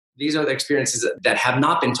These are the experiences that have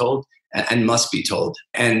not been told and must be told.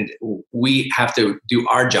 And we have to do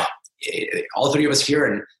our job, all three of us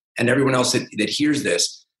here and everyone else that hears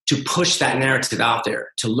this, to push that narrative out there,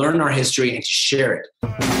 to learn our history and to share it.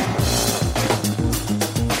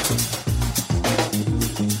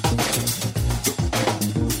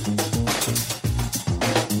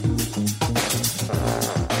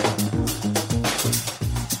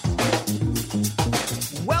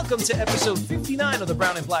 Welcome to episode 59 of the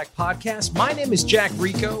Brown and Black podcast. My name is Jack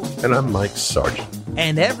Rico. And I'm Mike Sargent.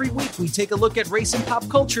 And every week we take a look at race and pop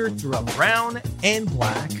culture through a brown and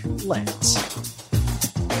black lens.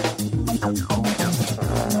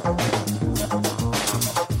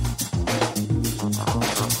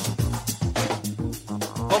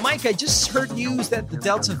 Well, Mike, I just heard news that the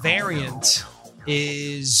Delta variant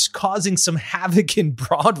is causing some havoc in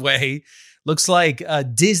Broadway. Looks like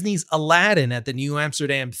Disney's Aladdin at the New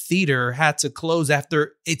Amsterdam Theater had to close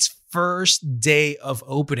after its first day of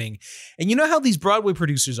opening. And you know how these Broadway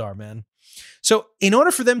producers are, man. So in order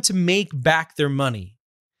for them to make back their money,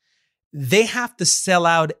 they have to sell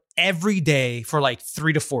out every day for like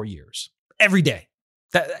 3 to 4 years. Every day.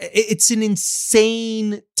 It's an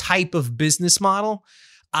insane type of business model.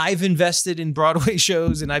 I've invested in Broadway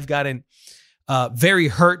shows and I've gotten very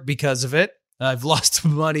hurt because of it. I've lost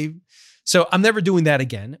money. So I'm never doing that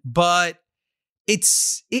again, but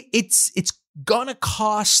it's gonna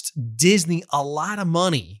cost Disney a lot of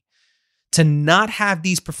money to not have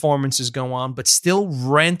these performances go on, but still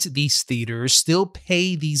rent these theaters, still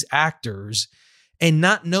pay these actors, and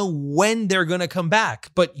not know when they're gonna come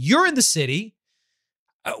back. But you're in the city.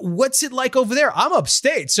 What's it like over there? I'm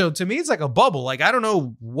upstate, so to me it's like a bubble. Like I don't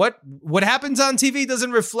know what happens on TV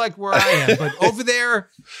doesn't reflect where I am, but over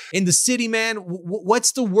there in the city, man,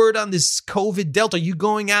 what's the word on this COVID Delta? Are you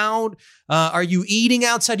going out? Are you eating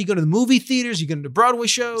outside? You go to the movie theaters? You go to the Broadway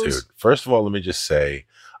shows? Dude, first of all, let me just say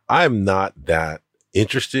I'm not that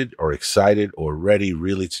interested or excited or ready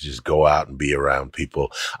really to just go out and be around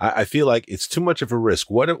people. I feel like it's too much of a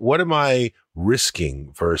risk. What am I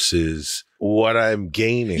risking versus what I'm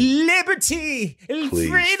gaining? Liberty and Please,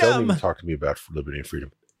 freedom. Don't even talk to me about liberty and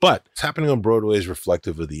freedom. But what's happening on Broadway is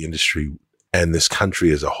reflective of the industry and this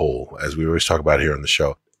country as a whole, as we always talk about here on the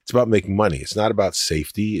show. It's about making money. It's not about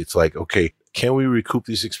safety. It's like, okay, can we recoup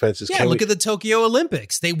these expenses? Yeah, look at the Tokyo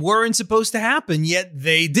Olympics. They weren't supposed to happen, yet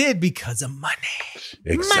they did because of money.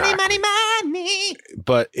 Exactly. Money.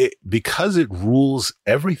 But because it rules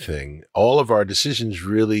everything, all of our decisions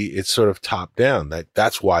really, it's sort of top down.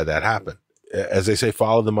 That's why that happened. As they say,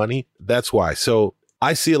 follow the money. That's why. So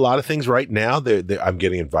I see a lot of things right now. I'm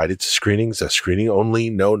getting invited to screenings, a screening only,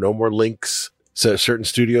 no more links. So certain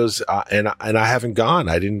studios, and I haven't gone.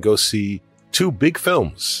 I didn't go see 2 big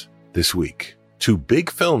films this week. 2 big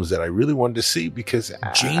films that I really wanted to see because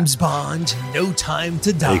James Bond, No Time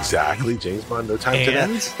to Die. Exactly, James Bond, No Time to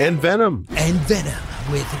Die, and Venom,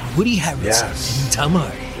 with Woody Harrelson and Tom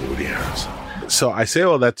Hardy. Woody Harrelson. So I say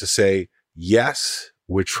all that to say, yes,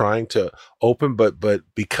 we're trying to open, but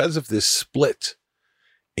because of this split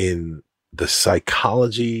in the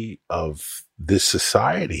psychology of this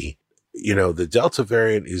society, you know, the Delta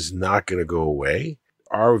variant is not going to go away.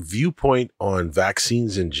 Our viewpoint on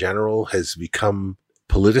vaccines in general has become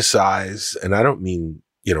politicized. And I don't mean,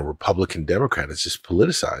 you know, Republican, Democrat. It's just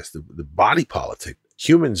politicized. The body politic.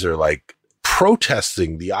 Humans are like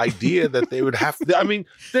protesting the idea that they would have to, I mean,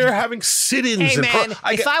 they're having sit-ins. Hey, man,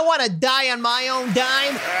 if I want to die on my own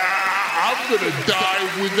dime. I'm going to die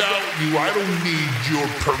without you. I don't need your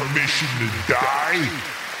permission to die.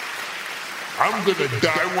 I'm going to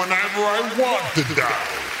die whenever I want to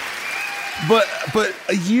die. But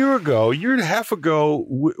a year and a half ago,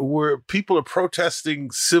 where people are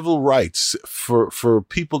protesting civil rights for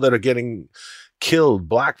people that are getting killed,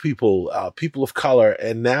 Black people, people of color,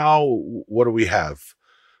 and now what do we have?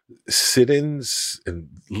 Sit-ins and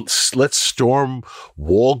let's storm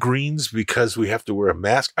Walgreens because we have to wear a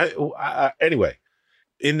mask. Anyway.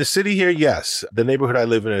 In the city here, yes. The neighborhood I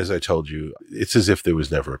live in, as I told you, it's as if there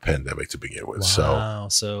was never a pandemic to begin with. Wow.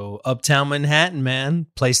 So Uptown Manhattan, man,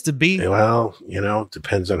 place to be. Well, you know,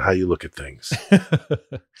 depends on how you look at things.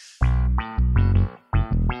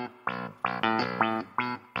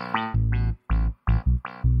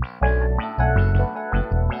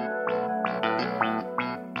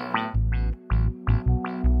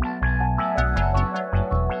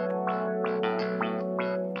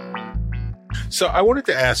 So I wanted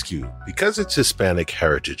to ask you, because it's Hispanic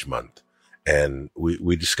Heritage Month, and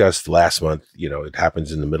we discussed last month, you know, it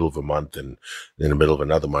happens in the middle of a month and in the middle of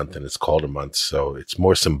another month, and it's called a month. So it's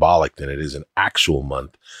more symbolic than it is an actual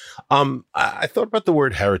month. I thought about the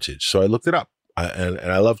word heritage. So I looked it up. And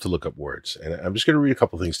I love to look up words. And I'm just going to read a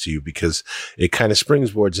couple things to you because it kind of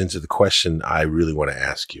springboards into the question I really want to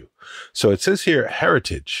ask you. So it says here,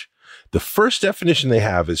 heritage. The first definition they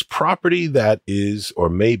have is property that is or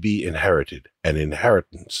may be inherited, an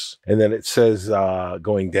inheritance. And then it says,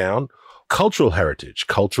 going down, cultural heritage.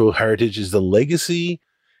 Cultural heritage is the legacy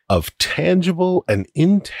of tangible and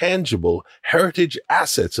intangible heritage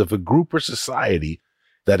assets of a group or society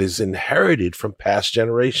that is inherited from past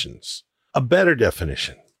generations. A better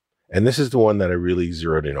definition, and this is the one that I really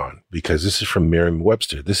zeroed in on because this is from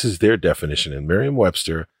Merriam-Webster. This is their definition in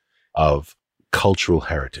Merriam-Webster of cultural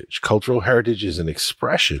heritage. Cultural heritage is an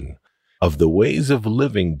expression of the ways of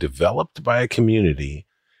living developed by a community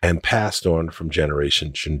and passed on from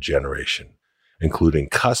generation to generation, including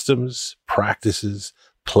customs, practices,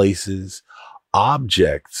 places,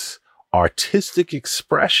 objects, artistic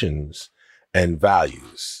expressions, and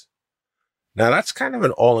values. Now, that's kind of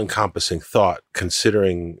an all-encompassing thought,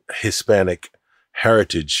 considering Hispanic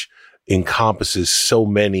heritage encompasses so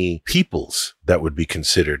many peoples that would be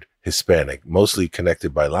considered Hispanic, mostly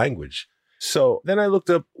connected by language. So then I looked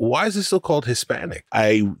up, why is this still called Hispanic?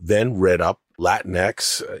 I then read up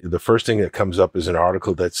Latinx. The first thing that comes up is an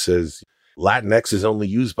article that says Latinx is only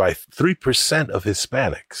used by 3% of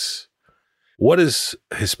Hispanics. What does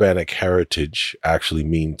Hispanic heritage actually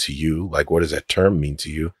mean to you? Like, what does that term mean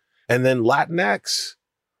to you? And then Latinx,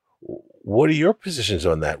 what are your positions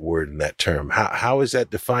on that word and that term? How is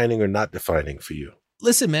that defining or not defining for you?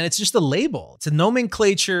 Listen, man, it's just a label. It's a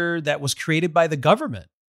nomenclature that was created by the government.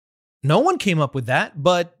 No one came up with that,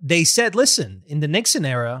 but they said, listen, in the Nixon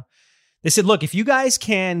era, they said, look, if you guys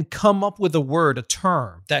can come up with a word, a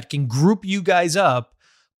term that can group you guys up,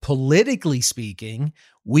 politically speaking,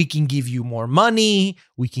 we can give you more money,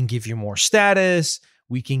 we can give you more status,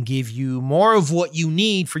 we can give you more of what you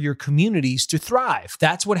need for your communities to thrive.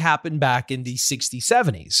 That's what happened back in the 60s,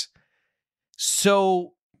 70s.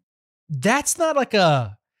 So that's not like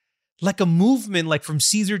a movement like from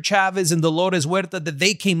Cesar Chavez and Dolores Huerta that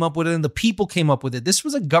they came up with it and the people came up with it. This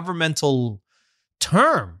was a governmental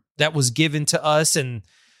term that was given to us. And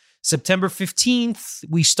September 15th,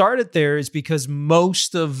 we started there is because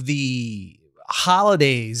most of the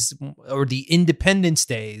holidays or the Independence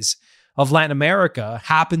Days of Latin America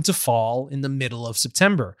happen to fall in the middle of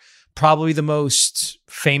September. Probably the most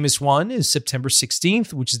famous one is September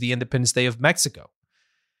 16th, which is the Independence Day of Mexico.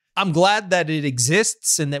 I'm glad that it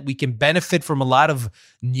exists and that we can benefit from a lot of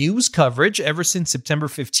news coverage ever since September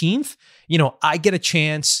 15th. You know, I get a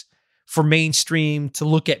chance for mainstream to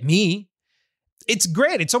look at me. It's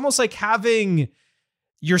great. It's almost like having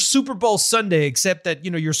your Super Bowl Sunday, except that,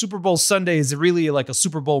 you know, your Super Bowl Sunday is really like a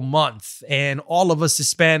Super Bowl month. And all of us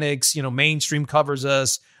Hispanics, you know, mainstream covers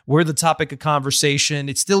us. We're the topic of conversation.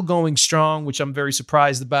 It's still going strong, which I'm very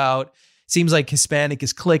surprised about. Seems like Hispanic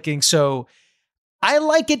is clicking. So I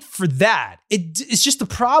like it for that. It's just the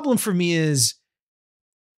problem for me is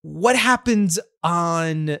what happens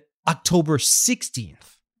on October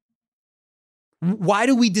 16th? Why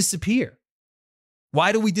do we disappear?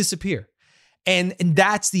 Why do we disappear? And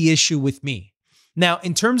that's the issue with me. Now,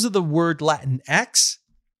 in terms of the word Latinx,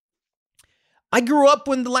 I grew up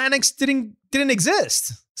when the Latinx didn't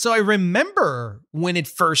exist. So I remember when it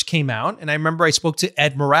first came out, and I remember I spoke to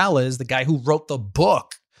Ed Morales, the guy who wrote the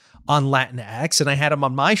book on Latinx, and I had him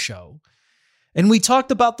on my show. And we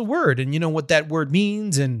talked about the word and, you know, what that word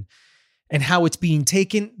means and how it's being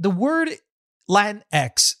taken. The word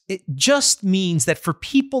Latinx, it just means that for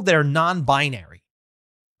people that are non-binary,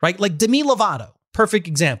 right? Like Demi Lovato, perfect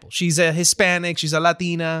example. She's a Hispanic, she's a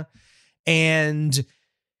Latina, and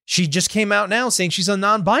she just came out now saying she's a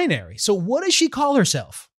non-binary. So what does she call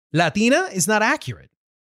herself? Latina is not accurate.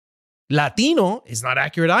 Latino is not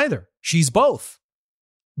accurate either. She's both.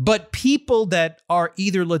 But people that are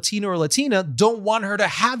either Latino or Latina don't want her to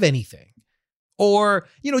have anything. Or,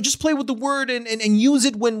 you know, just play with the word and use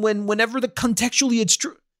it whenever contextually it's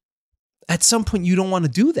true. At some point, you don't want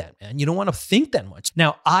to do that, man. You don't want to think that much.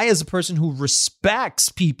 Now, I, as a person who respects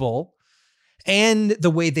people and the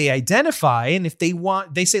way they identify, and if they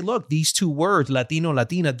want, they say, look, these two words, Latino,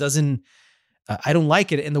 Latina, doesn't, I don't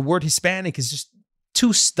like it. And the word Hispanic is just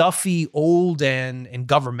too stuffy, old, and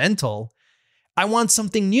governmental. I want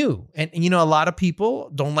something new. And, you know, a lot of people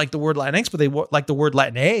don't like the word Latinx, but they like the word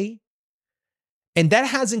Latina. And that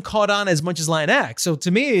hasn't caught on as much as Latinx. So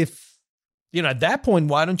to me, if, you know, at that point,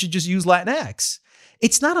 why don't you just use Latinx?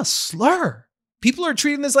 It's not a slur. People are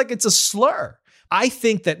treating this like it's a slur. I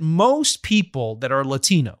think that most people that are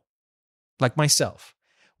Latino, like myself,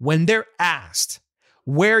 when they're asked,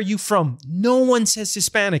 where are you from? No one says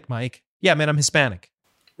Hispanic, Mike. Yeah, man, I'm Hispanic.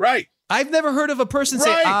 Right. I've never heard of a person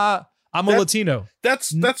say, I'm a Latino.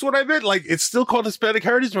 That's what I meant. Like, it's still called Hispanic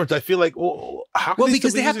Heritage Month. I feel like, well, how can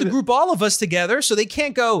because they have to group all of us together, so they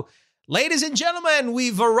can't go, ladies and gentlemen,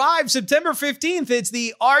 we've arrived September 15th. It's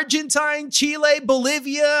the Argentine, Chile,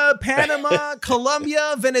 Bolivia, Panama,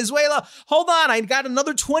 Colombia, Venezuela. Hold on, I got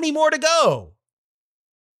another 20 more to go.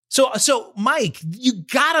 So Mike, you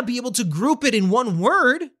gotta be able to group it in one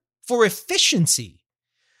word for efficiency.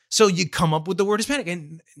 So you come up with the word Hispanic,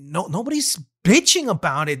 and nobody's bitching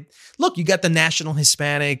about it. Look, you got the National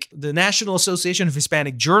Association of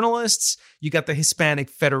Hispanic Journalists. You got the Hispanic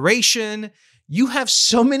Federation. You have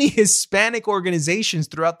so many Hispanic organizations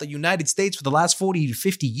throughout the United States for the last 40 to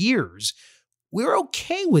 50 years. We're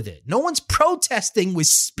okay with it. No one's protesting with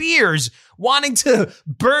spears wanting to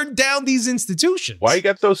burn down these institutions. Why you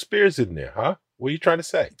got those spears in there, huh? What are you trying to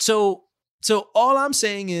say? So all I'm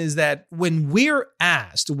saying is that when we're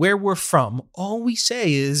asked where we're from, all we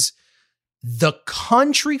say is the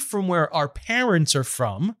country from where our parents are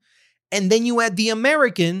from, and then you add the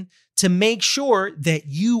American to make sure that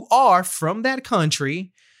you are from that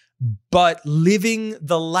country, but living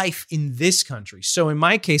the life in this country. So in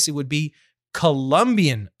my case, it would be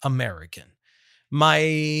Colombian American.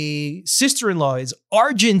 My sister-in-law is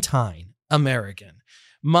Argentine American.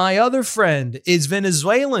 My other friend is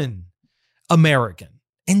Venezuelan American.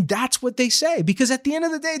 And that's what they say. Because at the end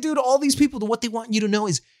of the day, dude, all these people, what they want you to know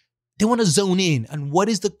is they want to zone in on what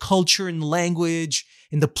is the culture and the language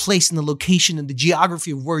and the place and the location and the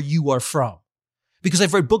geography of where you are from. Because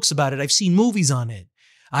I've read books about it. I've seen movies on it.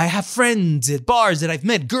 I have friends at bars that I've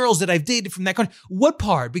met, girls that I've dated from that country. What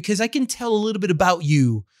part? Because I can tell a little bit about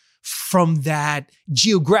you from that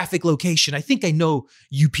geographic location. I think I know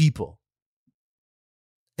you people.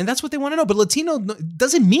 And that's what they want to know. But Latino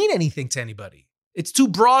doesn't mean anything to anybody. It's too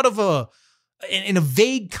broad of a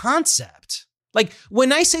vague concept. Like,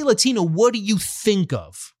 when I say Latino, what do you think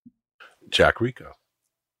of? Jack Rico.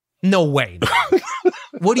 No way. No.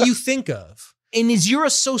 What do you think of? And is your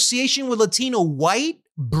association with Latino white,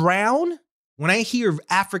 brown? When I hear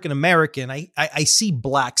African American, I see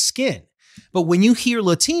black skin. But when you hear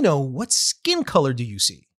Latino, what skin color do you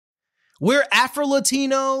see? We're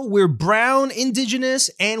Afro-Latino, we're brown,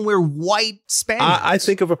 indigenous, and we're white Spaniards. I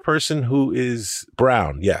think of a person who is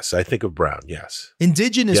brown. Yes, I think of brown. Yes.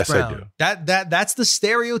 Indigenous yes, brown. I do. That's the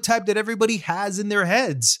stereotype that everybody has in their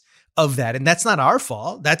heads of that. And that's not our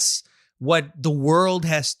fault. That's what the world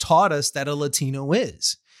has taught us that a Latino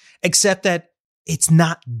is. Except that it's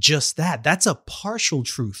not just that. That's a partial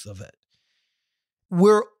truth of it.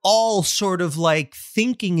 We're all sort of like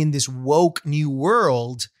thinking in this woke new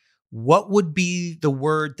world, what would be the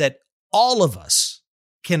word that all of us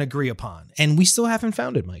can agree upon? And we still haven't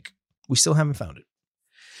found it, Mike. We still haven't found it.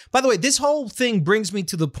 By the way, this whole thing brings me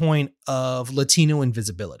to the point of Latino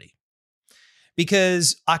invisibility.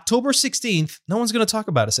 Because October 16th, no one's going to talk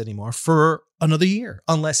about us anymore for another year,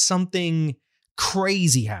 unless something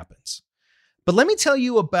crazy happens. But let me tell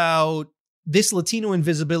you about this Latino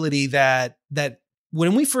invisibility that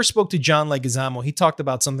when we first spoke to John Leguizamo, he talked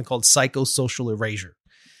about something called psychosocial erasure.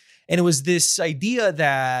 And it was this idea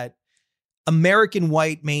that American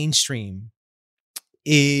white mainstream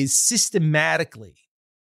is systematically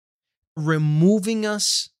removing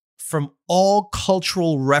us from all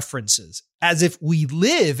cultural references as if we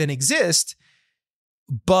live and exist,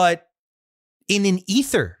 but in an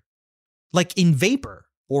ether, like in vapor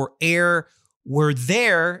or air. We're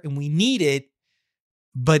there and we need it,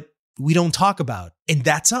 but we don't talk about it. And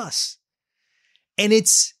that's us. And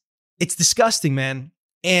it's disgusting, man.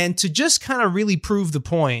 And to just kind of really prove the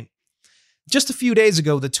point, just a few days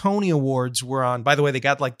ago, the Tony Awards were on. By the way, they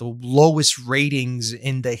got like the lowest ratings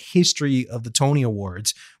in the history of the Tony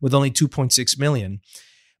Awards with only 2.6 million.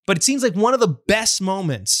 But it seems like one of the best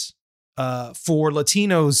moments for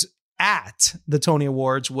Latinos at the Tony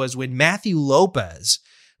Awards was when Matthew Lopez,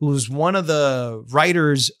 who was one of the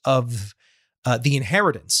writers of The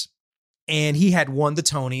Inheritance, and he had won the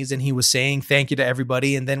Tonys, and he was saying thank you to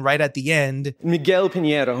everybody. And then right at the end, Miguel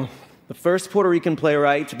Piñero, the first Puerto Rican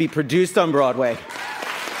playwright to be produced on Broadway.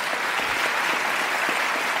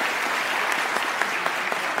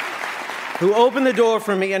 Who opened the door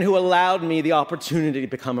for me and who allowed me the opportunity to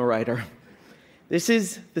become a writer. This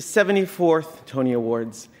is the 74th Tony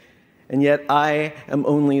Awards, and yet I am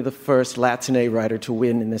only the first Latino writer to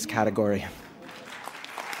win in this category.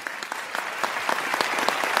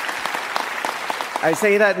 I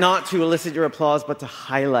say that not to elicit your applause, but to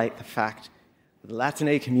highlight the fact that the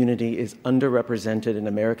Latino community is underrepresented in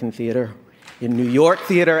American theater, in New York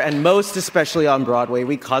theater, and most especially on Broadway.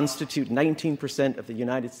 We constitute 19% of the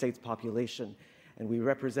United States population, and we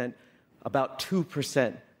represent about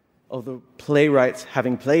 2% of the playwrights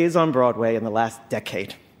having plays on Broadway in the last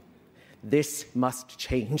decade. This must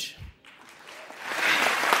change.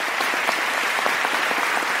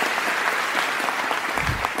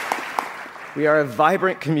 We are a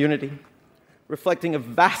vibrant community, reflecting a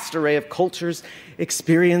vast array of cultures,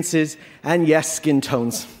 experiences, and yes, skin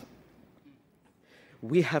tones.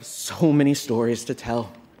 We have so many stories to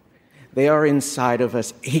tell. They are inside of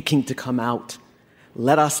us, aching to come out.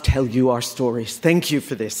 Let us tell you our stories. Thank you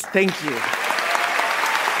for this. Thank you.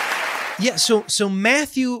 Yeah, so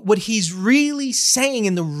Matthew, what he's really saying,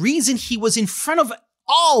 and the reason he was in front of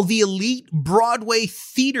all the elite Broadway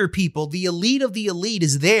theater people, the elite of the elite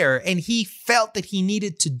is there, and he felt that he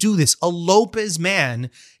needed to do this. A Lopez man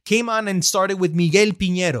came on and started with Miguel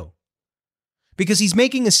Piñero because he's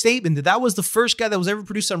making a statement that was the first guy that was ever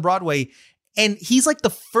produced on Broadway, and he's like the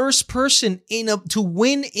first person to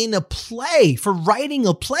win in a play for writing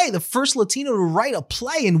a play, the first Latino to write a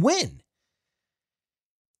play and win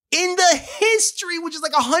in the history, which is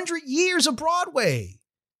like 100 years of Broadway.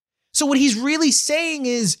 So what he's really saying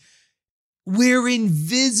is we're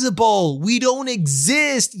invisible. We don't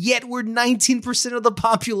exist, yet we're 19% of the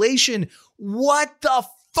population. What the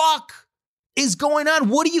fuck is going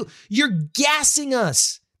on? You're gassing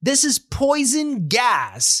us. This is poison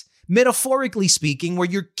gas, metaphorically speaking, where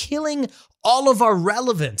you're killing all of our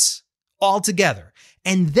relevance altogether.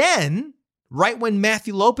 And then, right when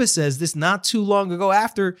Matthew Lopez says this not too long ago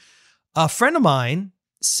after, a friend of mine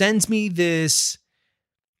sends me this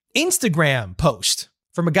Instagram post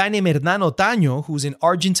from a guy named Hernan Otaño, who's an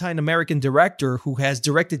Argentine-American director who has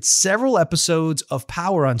directed several episodes of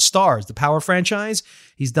Power on Stars, the Power franchise.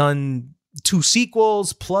 He's done 2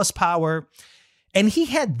 sequels plus Power. And he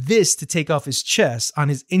had this to take off his chest on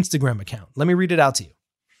his Instagram account. Let me read it out to you.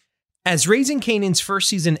 As Raising Kanan's first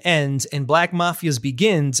season ends and Black Mafias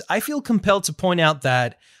begins, I feel compelled to point out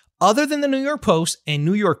that other than the New York Post and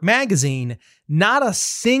New York Magazine, not a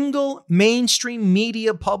single mainstream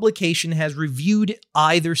media publication has reviewed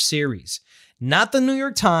either series. Not the New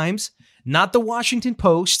York Times, not the Washington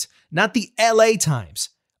Post, not the LA Times.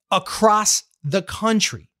 Across the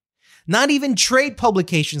country. Not even trade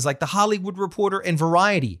publications like The Hollywood Reporter and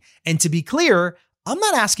Variety. And to be clear, I'm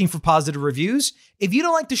not asking for positive reviews. If you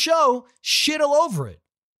don't like the show, shit all over it.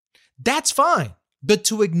 That's fine. But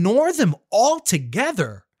to ignore them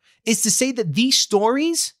altogether is to say that these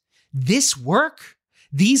stories, this work,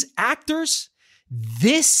 these actors,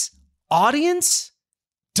 this audience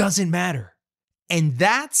doesn't matter. And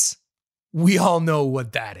we all know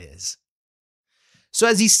what that is. So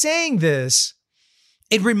as he's saying this,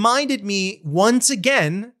 it reminded me once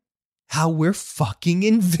again how we're fucking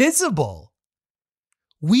invisible.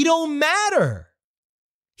 We don't matter.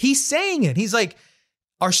 He's saying it. He's like,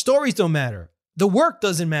 our stories don't matter. The work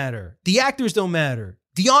doesn't matter. The actors don't matter.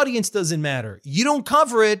 The audience doesn't matter. You don't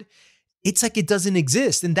cover it. It's like it doesn't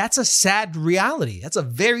exist. And that's a sad reality. That's a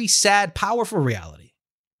very sad, powerful reality.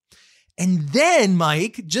 And then,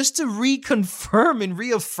 Mike, just to reconfirm and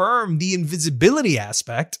reaffirm the invisibility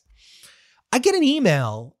aspect, I get an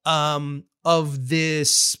email of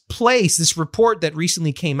this place, this report that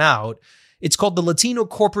recently came out. It's called the Latino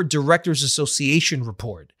Corporate Directors Association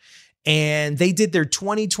Report. And they did their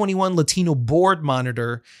 2021 Latino Board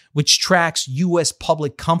Monitor, which tracks U.S.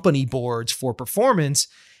 public company boards for performance.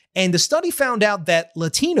 And the study found out that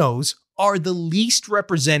Latinos are the least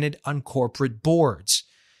represented on corporate boards.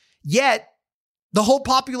 Yet, the whole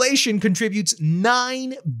population contributes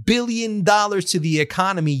 $9 billion to the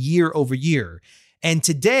economy year over year. And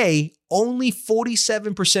today, only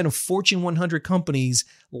 47% of Fortune 100 companies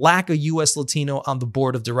lack a U.S. Latino on the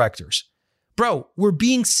board of directors. Bro, we're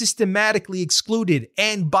being systematically excluded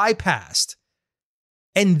and bypassed.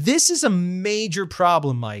 And this is a major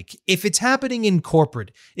problem, Mike. If it's happening in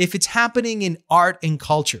corporate, if it's happening in art and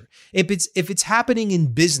culture, if it's happening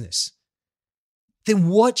in business, then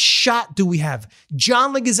what shot do we have?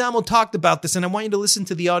 John Leguizamo talked about this, and I want you to listen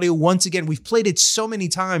to the audio once again. We've played it so many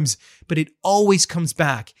times, but it always comes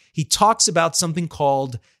back. He talks about something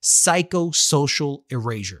called psychosocial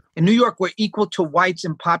erasure. In New York, we're equal to whites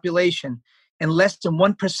in population, and less than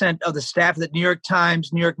 1% of the staff at the New York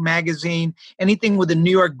Times, New York Magazine, anything with a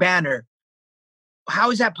New York banner.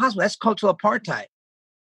 How is that possible? That's cultural apartheid.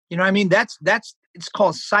 You know what I mean? It's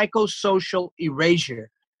called psychosocial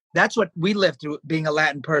erasure. That's what we live through, being a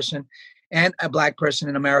Latin person and a Black person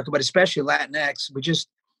in America, but especially Latinx. We're just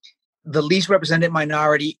the least represented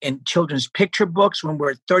minority in children's picture books when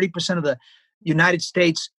we're 30% of the United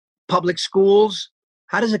States public schools.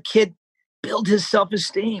 How does a kid build his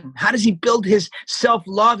self-esteem? How does he build his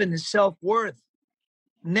self-love and his self-worth?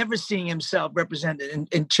 never seeing himself represented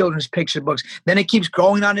in children's picture books. Then it keeps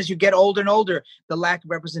growing on as you get older and older, the lack of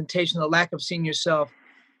representation, the lack of seeing yourself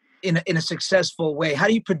in a successful way. How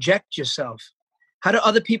do you project yourself? How do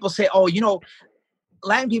other people say, oh,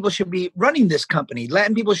 Latin people should be running this company.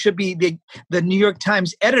 Latin people should be the New York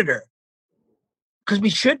Times editor. Because we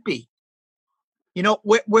should be.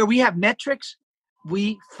 Where we have metrics,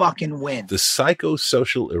 we fucking win. The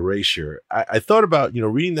psychosocial erasure. I thought about,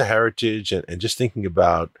 reading the heritage and just thinking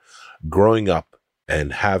about growing up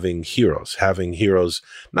and having heroes,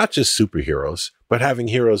 not just superheroes, but having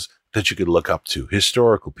heroes that you could look up to,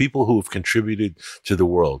 historical people who have contributed to the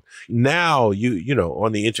world. Now,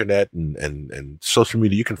 on the internet and social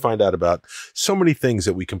media, you can find out about so many things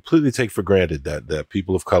that we completely take for granted that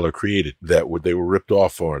people of color created, that they were ripped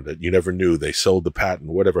off on, that you never knew, they sold the patent,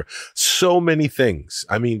 whatever. So many things.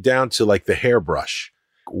 I mean, down to like the hairbrush.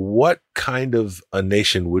 What kind of a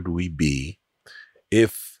nation would we be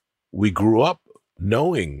if we grew up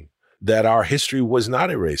knowing that our history was not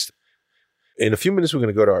erased? In a few minutes, we're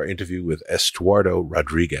going to go to our interview with Estuardo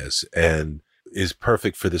Rodriguez, and is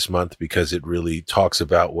perfect for this month because it really talks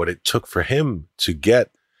about what it took for him to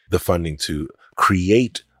get the funding to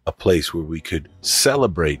create a place where we could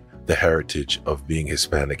celebrate the heritage of being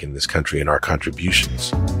Hispanic in this country and our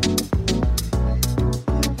contributions.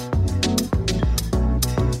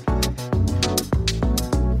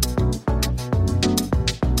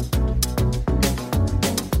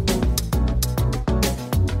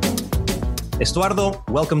 Estuardo,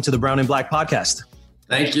 welcome to the Brown and Black podcast.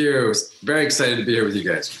 Thank you. Very excited to be here with you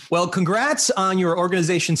guys. Well, congrats on your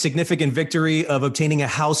organization's significant victory of obtaining a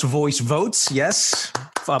House voice votes. Yes.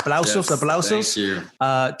 Aplausos. Thank you.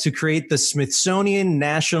 To create the Smithsonian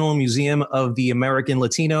National Museum of the American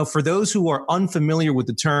Latino. For those who are unfamiliar with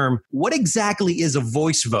the term, what exactly is a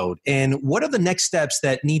voice vote? And what are the next steps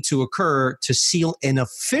that need to occur to seal an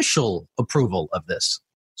official approval of this?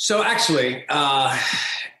 So actually,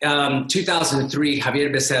 2003,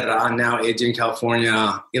 Javier Becerra, now aging in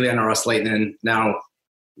California, Ileana Ross-Leighton, now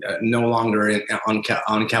no longer on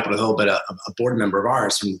Capitol Hill, but a board member of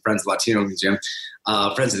ours from Friends of the Latino Museum,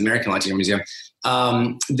 Friends of the American Latino Museum,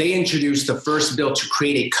 they introduced the first bill to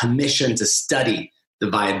create a commission to study the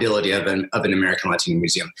viability of an American Latino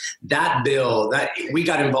Museum. That bill, we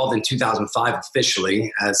got involved in 2005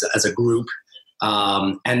 officially as a group.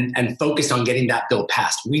 And focused on getting that bill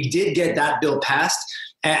passed. We did get that bill passed.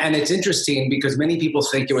 And it's interesting because many people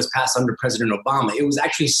think it was passed under President Obama. It was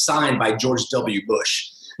actually signed by George W. Bush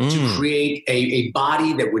to create a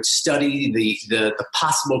body that would study the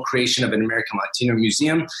possible creation of an American Latino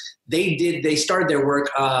Museum. They started their work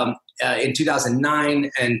in 2009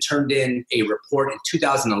 and turned in a report in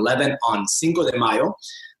 2011 on Cinco de Mayo.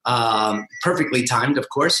 Perfectly timed, of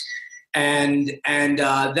course. And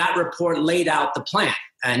that report laid out the plan.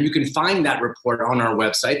 And you can find that report on our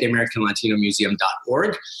website,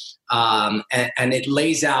 theamericanlatinomuseum.org. And it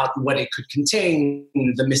lays out what it could contain,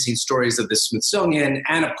 the missing stories of the Smithsonian,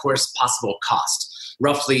 and of course, possible cost.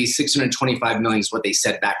 Roughly $625 million is what they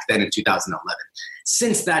said back then in 2011.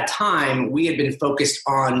 Since that time, we had been focused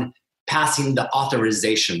on passing the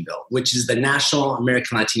authorization bill, which is the National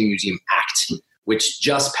American Latino Museum Act, which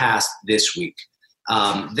just passed this week.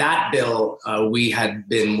 That bill we had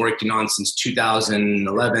been working on since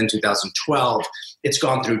 2011, 2012. It's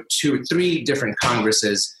gone through 3 different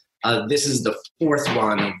Congresses. This is the 4th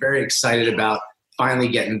one. I'm very excited about finally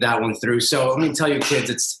getting that one through. So let me tell you,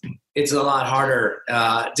 kids, it's a lot harder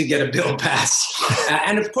to get a bill passed,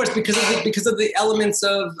 and of course because of the elements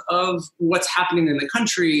of what's happening in the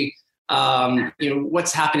country,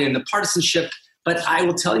 what's happening in the partisanship. But I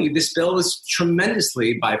will tell you, this bill is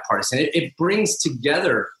tremendously bipartisan. It brings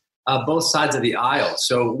together both sides of the aisle.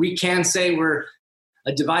 So we can say we're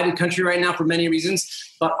a divided country right now for many reasons,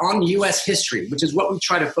 but on U.S. history, which is what we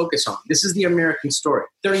try to focus on. This is the American story.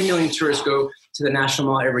 30 million tourists go to the National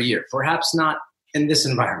Mall every year, perhaps not in this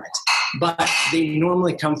environment, but they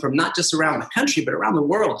normally come from not just around the country, but around the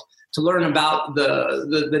world to learn about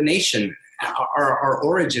the nation, our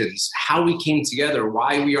origins, how we came together,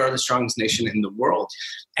 why we are the strongest nation in the world.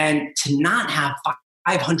 And to not have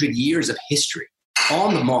 500 years of history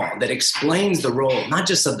on the mall that explains the role, not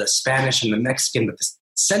just of the Spanish and the Mexican, but the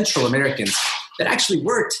Central Americans that actually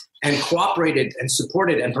worked and cooperated and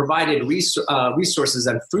supported and provided resources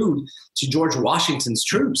and food to George Washington's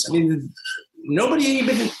troops. I mean, nobody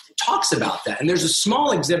even talks about that. And there's a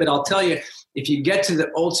small exhibit, I'll tell you, if you get to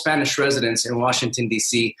the old Spanish residence in Washington,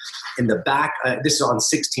 D.C., in the back, this is on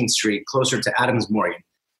 16th Street, closer to Adams Morgan.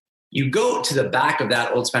 You go to the back of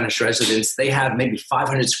that old Spanish residence, they have maybe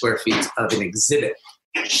 500 square feet of an exhibit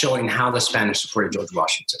showing how the Spanish supported George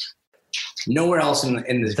Washington. Nowhere else in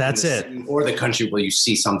the city or the country will you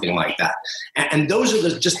see something like that. And those are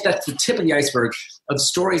that's the tip of the iceberg of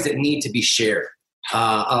stories that need to be shared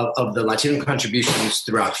of the Latino contributions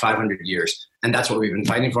throughout 500 years. And that's what we've been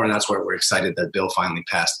fighting for. And that's why we're excited that bill finally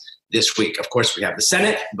passed this week. Of course, we have the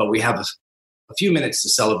Senate, but we have a few minutes to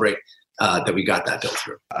celebrate that we got that bill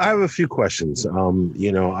through. I have a few questions.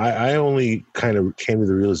 I only kind of came to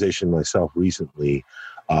the realization myself recently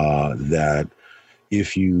that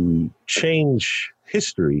if you change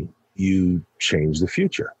history, you change the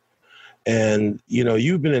future. And,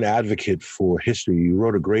 you've been an advocate for history. You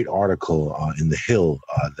wrote a great article in The Hill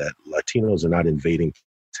that Latinos are not invading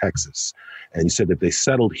Texas. And you said that they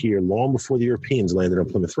settled here long before the Europeans landed on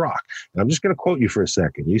Plymouth Rock. And I'm just going to quote you for a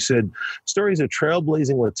second. You said, stories of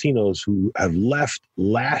trailblazing Latinos who have left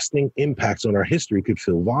lasting impacts on our history could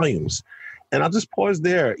fill volumes. And I'll just pause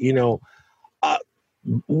there.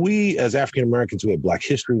 We, as African Americans, we have Black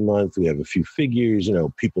History Month. We have a few figures.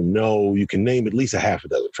 People know, you can name at least a half a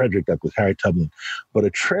dozen. Frederick Douglass, Harriet Tubman. But a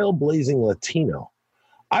trailblazing Latino,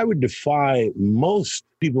 I would defy most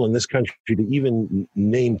people in this country to even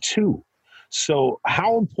name two. So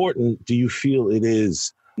how important do you feel it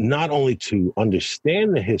is not only to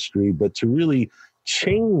understand the history, but to really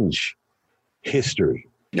change history?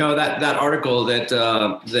 That article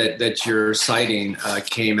that you're citing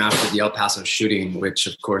came after the El Paso shooting, which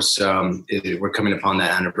of course we're coming upon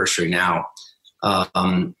that anniversary now.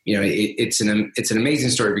 It's an amazing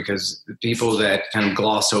story because the people that kind of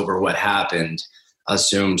gloss over what happened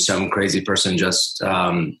assume some crazy person just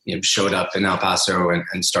showed up in El Paso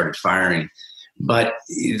and started firing. But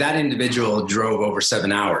that individual drove over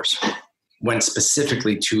 7 hours, went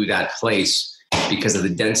specifically to that place because of the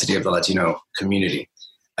density of the Latino community.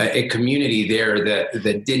 A community there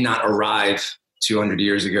that did not arrive 200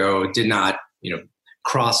 years ago, did not,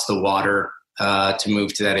 cross the water to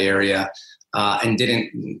move to that area, and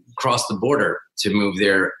didn't cross the border to move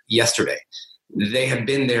there yesterday. They have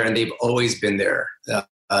been there and they've always been there.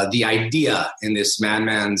 The idea in this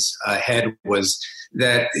madman's head was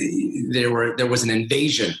that there was an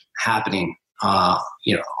invasion happening,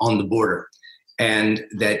 on the border, and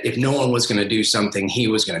that if no one was going to do something, he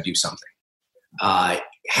was going to do something.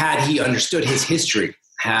 Had he understood his history,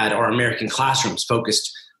 had our American classrooms focused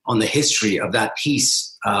on the history of that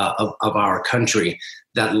piece of our country,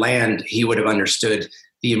 that land, he would have understood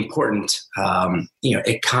the important,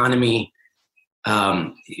 economy,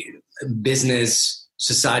 business,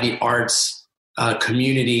 society, arts,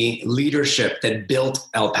 community leadership that built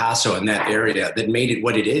El Paso in that area, that made it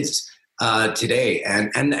what it is today,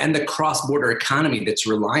 and the cross-border economy that's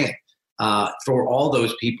reliant for all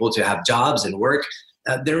those people to have jobs and work.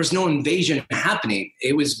 There was no invasion happening.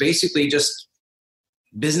 It was basically just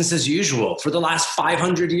business as usual for the last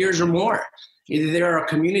 500 years or more. There are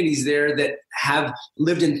communities there that have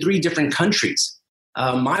lived in 3 different countries.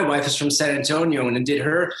 My wife is from San Antonio and did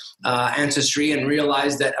her ancestry and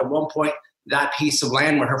realized that at one point that piece of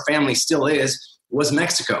land where her family still is was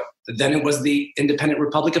Mexico. Then it was the independent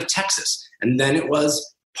Republic of Texas. And then it was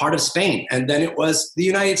part of Spain. And then it was the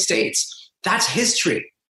United States. That's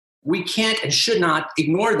history. We can't and should not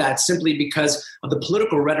ignore that simply because of the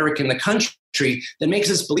political rhetoric in the country that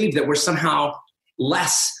makes us believe that we're somehow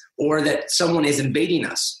less, or that someone is invading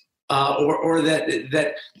us, or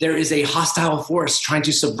that there is a hostile force trying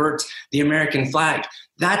to subvert the American flag.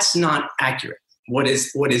 That's not accurate. What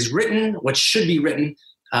is written, what should be written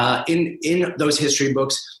in those history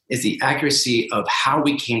books is the accuracy of how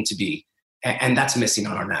we came to be. And that's missing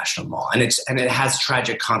on our national law. And it has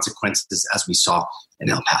tragic consequences, as we saw in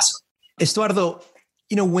El Paso. Estuardo,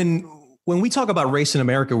 when we talk about race in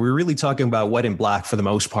America, we're really talking about white and black for the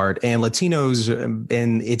most part. And Latinos,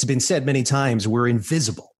 and it's been said many times, we're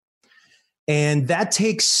invisible. And that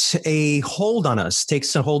takes a hold on us,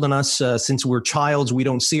 since we're childs. We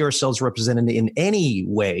don't see ourselves represented in any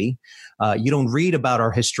way. You don't read about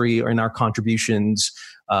our history or in our contributions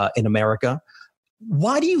in America.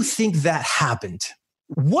 Why do you think that happened?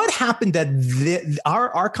 What happened that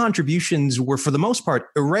our contributions were, for the most part,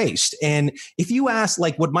 erased? And if you ask,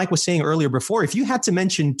 like what Mike was saying earlier before, if you had to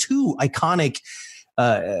mention 2 iconic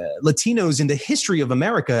Latinos in the history of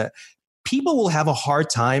America, people will have a hard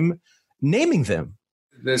time naming them.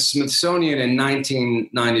 The Smithsonian in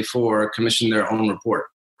 1994 commissioned their own report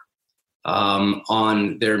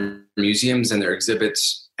on their museums and their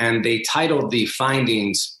exhibits, and they titled the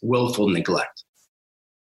findings "Willful Neglect."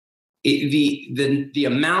 The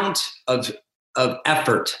amount of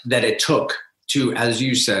effort that it took to, as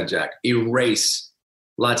you said, Jack, erase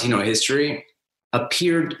Latino history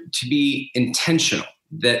appeared to be intentional.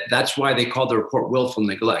 That's why they called the report willful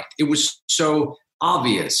neglect. It was so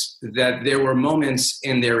obvious that there were moments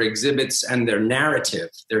in their exhibits and their narrative,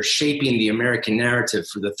 they're shaping the American narrative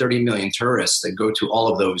for the 30 million tourists that go to all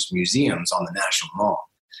of those museums on the National Mall,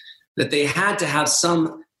 that they had to have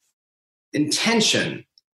some intention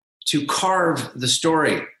to carve the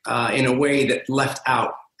story in a way that left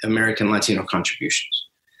out American Latino contributions.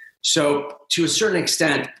 So to a certain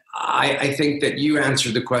extent, I think that you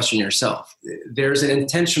answered the question yourself. There's an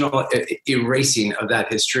intentional erasing of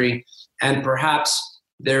that history. And perhaps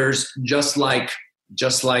there's just like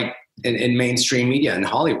in mainstream media in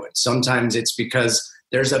Hollywood, sometimes it's because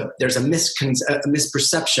there's a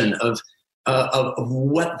misperception of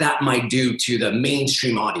what that might do to the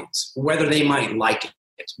mainstream audience, whether they might like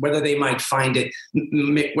it, whether they might find it,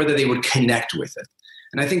 whether they would connect with it.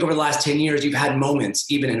 And I think over the last 10 years, you've had moments,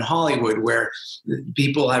 even in Hollywood, where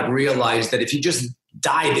people have realized that if you just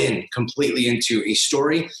dive in completely into a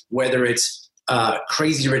story, whether it's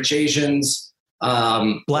Crazy Rich Asians,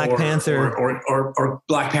 Black Panther, or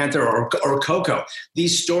Black Panther, or Coco.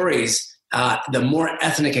 These stories, the more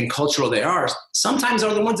ethnic and cultural they are, sometimes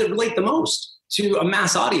are the ones that relate the most to a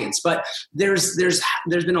mass audience. But there's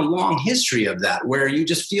been a long history of that, where you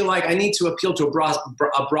just feel like I need to appeal to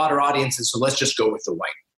a broader audience, and so let's just go with the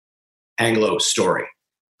white Anglo story.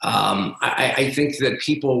 I think that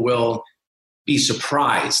people will be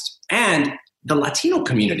surprised, and the Latino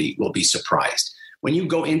community will be surprised when you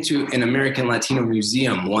go into an American Latino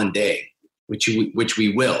museum one day, which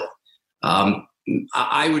we will.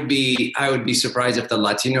 I would be surprised if the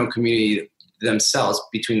Latino community themselves,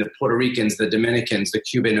 between the Puerto Ricans, the Dominicans, the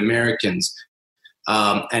Cuban Americans,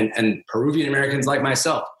 and Peruvian Americans like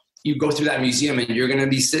myself, you go through that museum and you're going to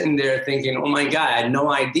be sitting there thinking, "Oh my God, I had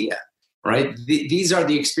no idea." Right? These are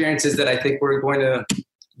the experiences that I think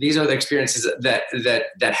these are the experiences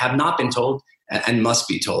that have not been told and must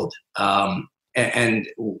be told. And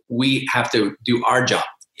we have to do our job,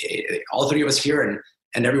 all three of us here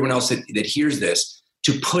and everyone else that hears this,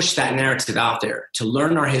 to push that narrative out there, to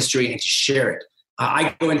learn our history and to share it.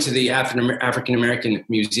 I go into the African American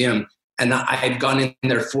Museum, and I've gone in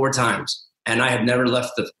there 4 times, and I have never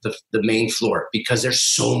left the main floor because there's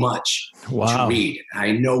so much to read.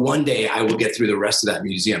 I know one day I will get through the rest of that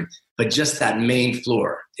museum, but just that main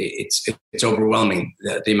floor, it's overwhelming,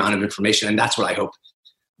 the amount of information. And that's what I hope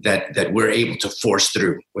that we're able to force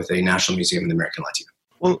through with a National Museum of the American Latino.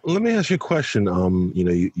 Well, let me ask you a question.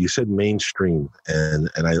 You said mainstream, and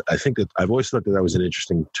I think that I've always thought that was an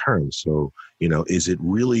interesting term. So, is it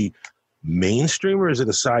really mainstream, or is it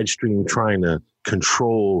a side stream trying to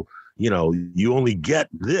control? You only get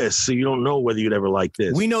this, so you don't know whether you'd ever like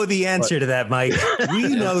this. We know the answer to that, Mike. We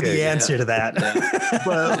know the answer to that.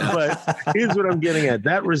 But here's what I'm getting at.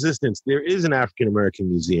 That resistance, there is an African American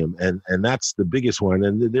museum, and that's the biggest one.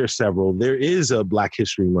 And there's several. There is a Black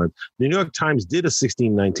History Month. The New York Times did a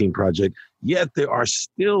 1619 project, yet there are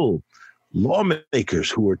still lawmakers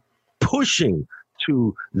who are pushing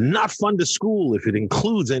to not fund a school if it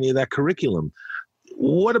includes any of that curriculum.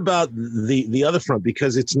 What about the other front?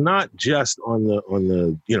 Because it's not just on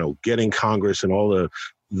the getting Congress and all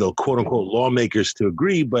the quote unquote lawmakers to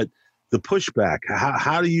agree, but the pushback.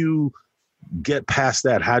 How do you get past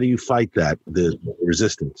that? How do you fight that, the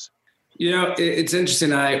resistance? It's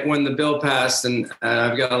interesting. When the bill passed, and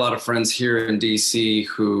I've got a lot of friends here in DC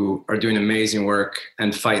who are doing amazing work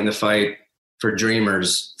and fighting the fight for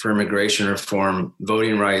dreamers, for immigration reform,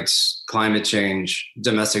 voting rights, climate change,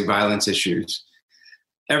 domestic violence issues.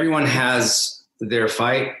 Everyone has their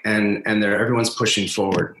fight, and everyone's pushing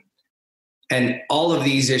forward. And all of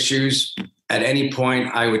these issues, at any point,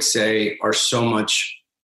 I would say, are so much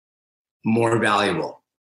more valuable.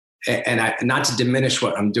 And not to diminish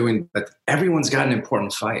what I'm doing, but everyone's got an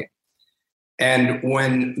important fight. And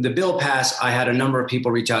when the bill passed, I had a number of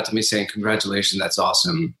people reach out to me saying, "Congratulations, that's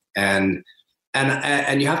awesome." And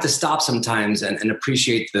you have to stop sometimes and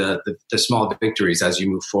appreciate the small victories as you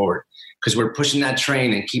move forward, because we're pushing that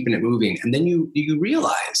train and keeping it moving. And then you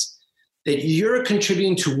realize that you're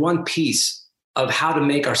contributing to one piece of how to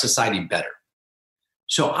make our society better.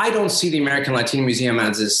 So I don't see the American Latino Museum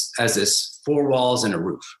as this 4 walls and a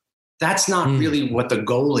roof. That's not really what the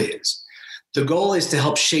goal is. The goal is to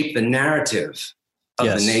help shape the narrative of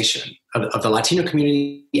the nation, of the Latino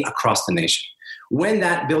community across the nation. When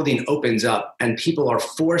that building opens up and people are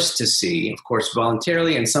forced to see, of course,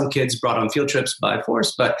 voluntarily, and some kids brought on field trips by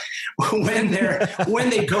force, but when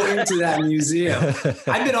they go into that museum,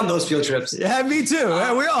 I've been on those field trips. Yeah, me too.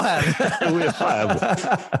 We all have. We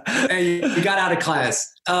have. And you got out of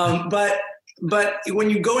class. But when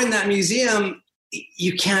you go in that museum,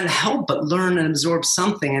 you can't help but learn and absorb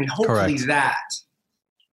something. And hopefully that,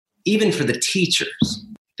 even for the teachers,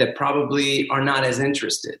 that probably are not as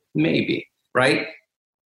interested, maybe, right?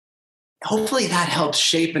 Hopefully that helps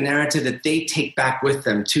shape a narrative that they take back with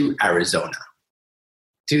them to Arizona,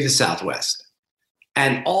 to the Southwest.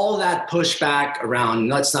 And all that pushback around,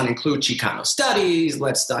 let's not include Chicano studies,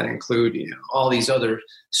 let's not include, all these other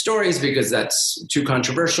stories because that's too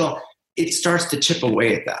controversial. It starts to chip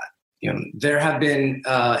away at that. There have been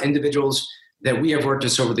individuals that we have worked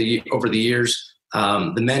with over the years,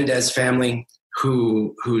 the Mendez family,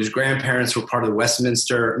 whose grandparents were part of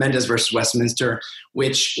the Mendez versus Westminster,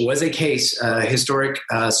 which was a case, a historic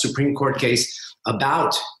Supreme Court case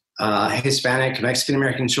about Hispanic,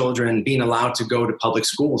 Mexican-American children being allowed to go to public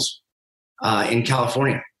schools in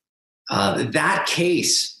California. That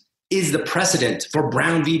case is the precedent for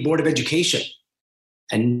Brown v. Board of Education.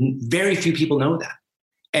 And very few people know that.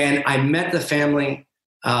 And I met the family,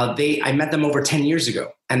 I met them over 10 years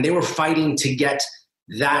ago, and they were fighting to get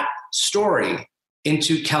that story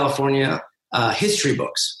into California history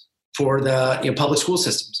books for the public school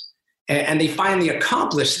systems. And they finally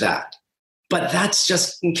accomplished that. But that's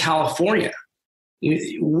just in California.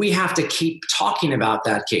 We have to keep talking about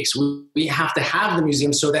that case. We have to have the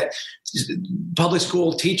museum so that public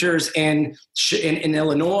school teachers in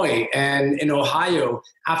Illinois and in Ohio,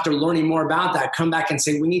 after learning more about that, come back and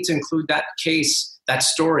say, we need to include that case, that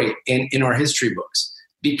story in our history books.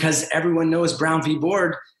 Because everyone knows Brown v.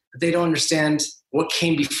 Board, but they don't understand what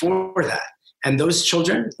came before that. And those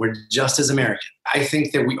children were just as American. I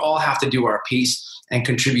think that we all have to do our piece and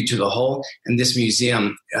contribute to the whole. And this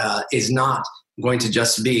museum is not going to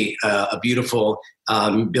just be a beautiful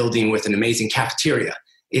building with an amazing cafeteria.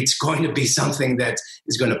 It's going to be something that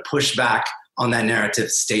is going to push back on that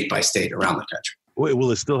narrative state by state around the country. Wait,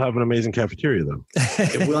 will it still have an amazing cafeteria, though?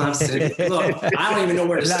 It will have look, I don't even know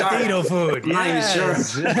where to start. Latino food. I'm not even sure.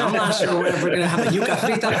 I'm not sure if we're going to have a yuca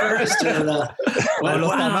frita first or the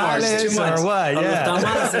tamales or what. Yeah. Los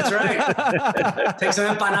tamales, that's right. Take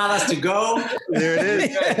some empanadas to go. There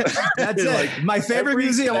it is. That's it. My favorite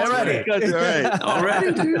museum already.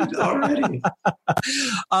 Already, dude. Already.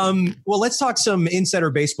 Well, let's talk some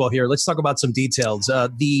insider baseball here. Let's talk about some details.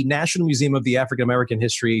 The National Museum of the African American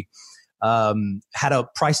History had a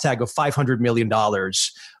price tag of $500 million,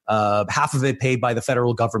 half of it paid by the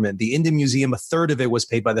federal government. The Indian Museum, a third of it was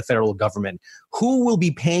paid by the federal government. Who will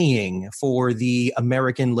be paying for the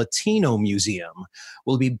American Latino Museum?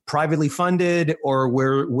 Will it be privately funded, or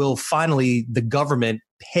will finally the government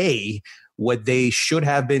pay what they should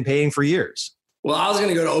have been paying for years? Well, I was going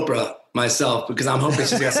to go to Oprah myself because I'm hoping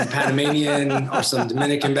she's got some Panamanian or some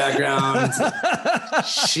Dominican background.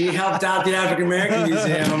 She helped out the African American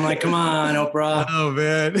Museum. I'm like, come on, Oprah. Oh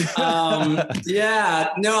man.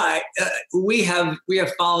 We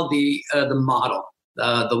have followed the model,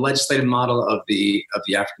 the legislative model of the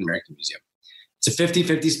African American Museum. It's a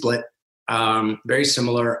 50-50 split. Very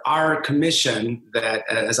similar. Our commission that,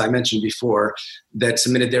 as I mentioned before, that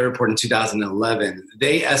submitted their report in 2011,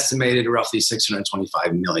 they estimated roughly $625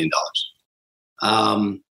 million.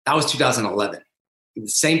 That was 2011. The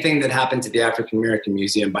same thing that happened to the African American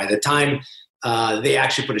Museum. By the time they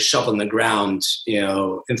actually put a shovel in the ground,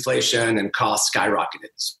 inflation and costs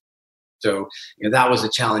skyrocketed. So that was a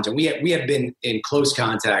challenge. And we have been in close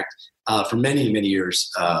contact for many, many years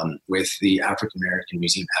with the African American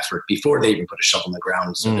Museum effort before they even put a shovel in the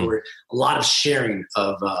ground. So there were a lot of sharing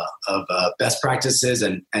of best practices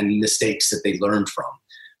and mistakes that they learned from.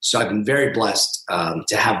 So I've been very blessed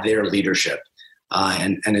to have their leadership.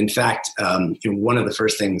 And in fact, one of the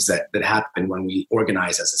first things that happened when we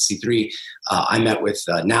organized as a C3, I met with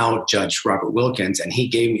now Judge Robert Wilkins, and he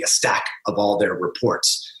gave me a stack of all their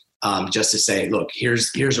reports. Just to say, look,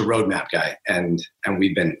 here's a roadmap, guy, and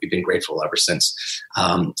we've been grateful ever since.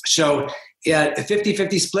 So yeah, a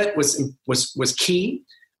 50-50 split was key,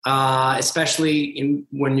 especially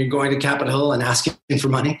when you're going to Capitol Hill and asking for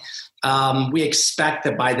money. We expect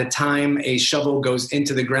that by the time a shovel goes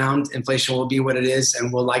into the ground, inflation will be what it is,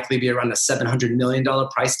 and will likely be around a $700 million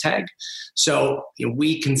price tag. So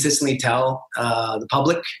we consistently tell the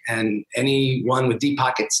public and anyone with deep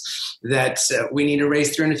pockets that we need to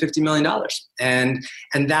raise $350 million. And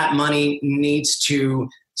that money needs to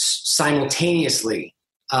simultaneously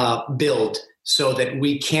build so that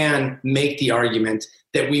we can make the argument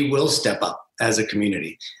that we will step up as a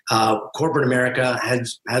community. Corporate America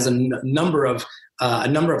has a number of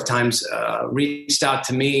times reached out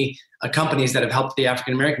to me. Companies that have helped the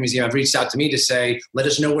African American Museum have reached out to me to say, "Let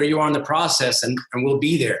us know where you are in the process, and we'll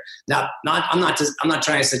be there." Now, I'm not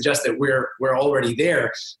trying to suggest that we're already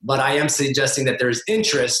there, but I am suggesting that there's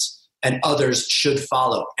interest, and others should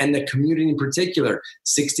follow. And the community in particular,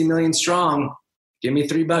 60 million strong. Give me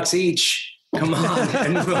 $3 each. Come on,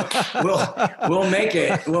 and we'll make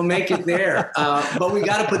it. We'll make it there. But we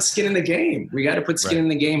got to put skin in the game. We got to put skin in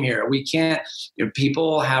the game here. We can't.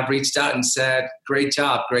 People have reached out and said, "Great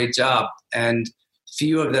job, and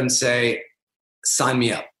few of them say, "Sign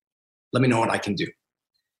me up. Let me know what I can do."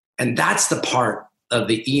 And that's the part of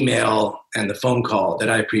the email and the phone call that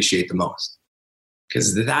I appreciate the most,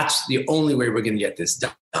 because that's the only way we're going to get this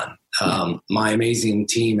done. My amazing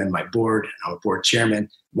team and my board, our board chairman,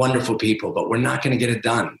 wonderful people, but we're not going to get it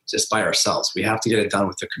done just by ourselves. We have to get it done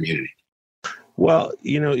with the community. Well,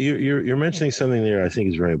 you're mentioning something there I think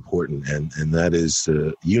is very important, and that is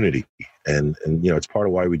unity. And it's part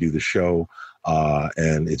of why we do the show.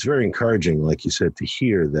 And it's very encouraging, like you said, to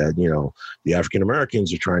hear that, the African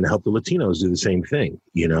Americans are trying to help the Latinos do the same thing.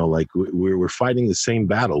 Like we're fighting the same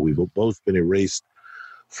battle. We've both been erased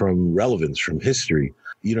from relevance, from history.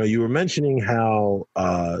 You were mentioning how,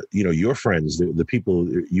 your friends, the people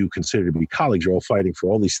you consider to be colleagues, are all fighting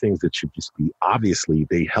for all these things that should just be, obviously,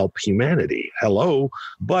 they help humanity. Hello.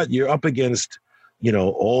 But you're up against,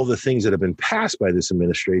 all the things that have been passed by this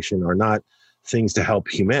administration are not things to help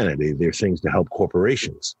humanity. They're things to help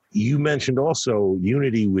corporations. You mentioned also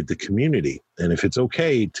unity with the community. And if it's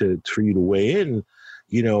okay for you to weigh in,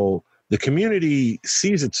 the community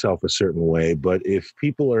sees itself a certain way, but if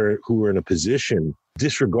people who are in a position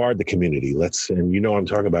disregard the community, and I'm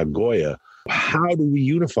talking about Goya, how do we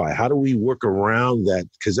unify? How do we work around that?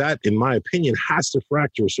 Because that, in my opinion, has to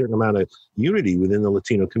fracture a certain amount of unity within the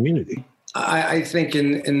Latino community. I think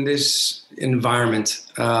in this environment,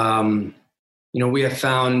 we have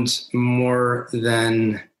found more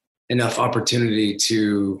than enough opportunity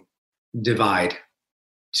to divide,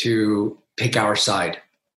 to pick our side.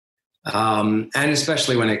 And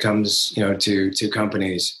especially when it comes, to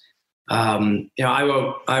companies, I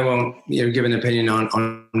won't, give an opinion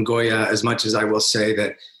on Goya as much as I will say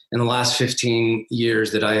that in the last 15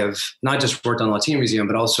 years that I have not just worked on Latino Museum,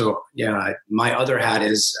 but also, my other hat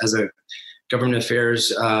is as a government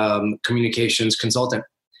affairs, communications consultant.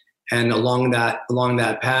 And along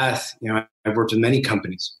that path, I've worked with many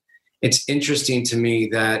companies. It's interesting to me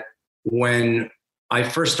that when I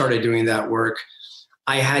first started doing that work,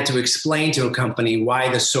 I had to explain to a company why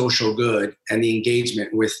the social good and the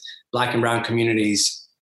engagement with Black and Brown communities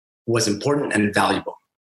was important and valuable.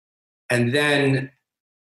 And then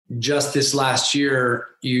just this last year,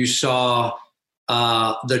 you saw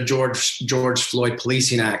the George Floyd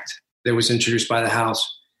Policing Act that was introduced by the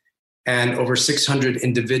House. And over 600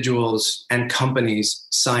 individuals and companies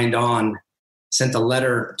sent a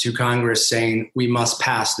letter to Congress saying, we must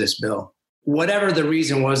pass this bill. Whatever the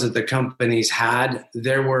reason was that the companies had,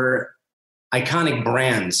 there were iconic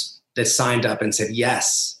brands that signed up and said,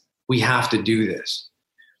 yes, we have to do this.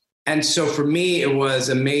 And so for me, it was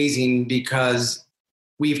amazing because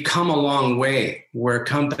we've come a long way where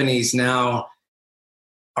companies now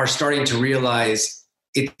are starting to realize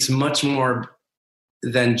it's much more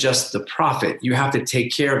than just the profit. You have to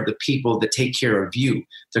take care of the people that take care of you,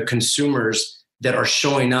 the consumers that are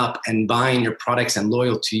showing up and buying your products and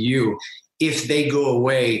loyal to you. If they go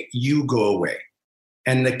away, you go away.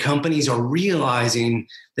 And the companies are realizing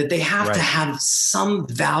that they have to have some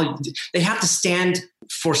value. They have to stand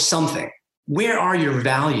for something. Where are your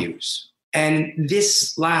values? And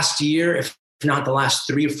this last year, if not the last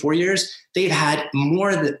 3 or 4 years, they've had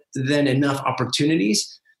more than enough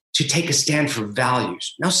opportunities to take a stand for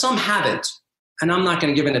values. Now, some haven't, and I'm not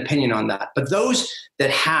going to give an opinion on that. But those that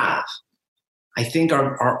have, I think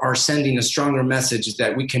are sending a stronger message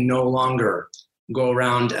that we can no longer go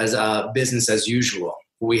around as a business as usual.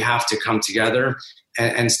 We have to come together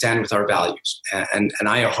and stand with our values. And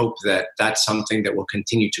I hope that that's something that will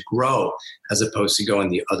continue to grow as opposed to go in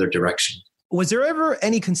the other direction. Was there ever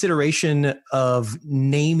any consideration of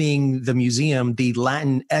naming the museum the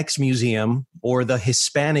Latin X Museum or the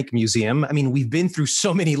Hispanic Museum? I mean, we've been through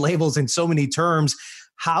so many labels and so many terms.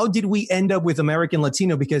 How did we end up with American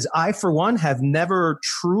Latino? Because I, for one, have never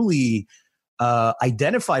truly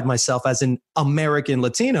identified myself as an American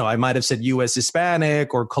Latino. I might have said U.S.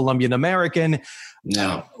 Hispanic or Colombian American.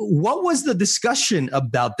 No. What was the discussion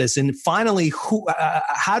about this? And finally,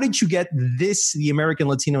 how did you get the American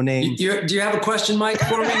Latino name? Do you have a question, Mike,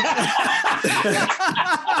 for me?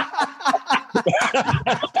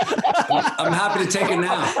 I'm happy to take it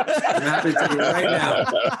now. I'm happy to take it right now.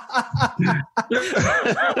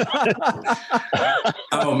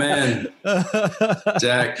 Oh, man.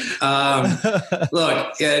 Jack.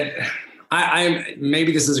 Look, I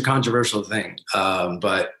maybe this is a controversial thing,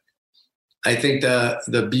 but I think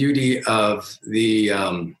the beauty of the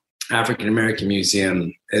African American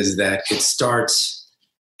Museum is that it starts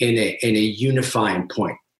in a unifying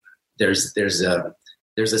point.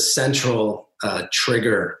 there's a central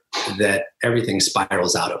trigger that everything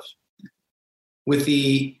spirals out of. With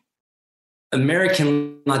the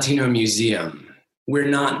American Latino Museum, we're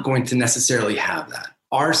not going to necessarily have that.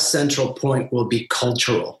 Our central point will be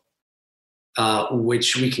cultural,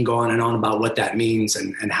 which we can go on and on about what that means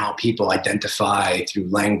and how people identify through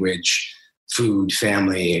language, food,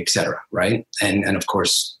 family, etc. Right? And of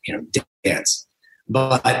course, dance.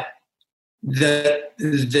 But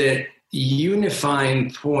the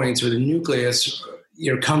unifying points or the nucleus,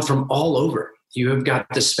 come from all over. You have got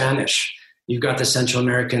the Spanish, you've got the Central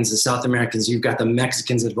Americans, the South Americans, you've got the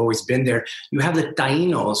Mexicans that have always been there. You have the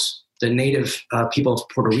Tainos, the native people of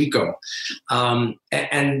Puerto Rico,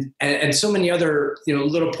 and so many other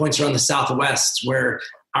little points around the Southwest where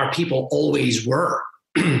our people always were,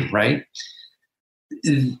 right?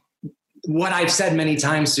 What I've said many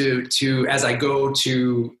times to as I go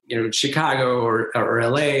to Chicago or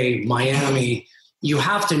LA, Miami, you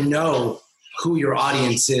have to know who your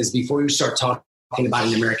audience is before you start talking about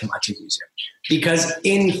an American Latino museum. Because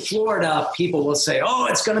in Florida, people will say, "Oh,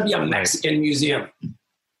 it's going to be a Mexican museum,"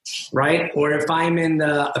 right? Or if I'm in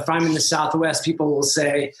the Southwest, people will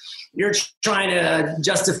say, "You're trying to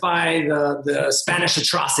justify the Spanish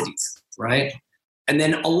atrocities," right? And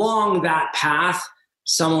then along that path,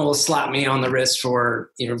 someone will slap me on the wrist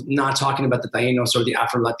for not talking about the Tainos or the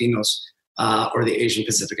Afro-Latinos or the Asian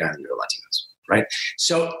Pacific Islander Latinos, right?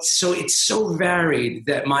 So it's so varied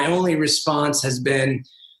that my only response has been,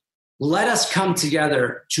 let us come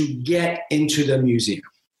together to get into the museum.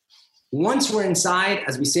 Once we're inside,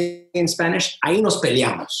 as we say in Spanish, ahí nos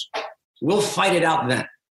peleamos. We'll fight it out then.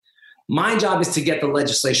 My job is to get the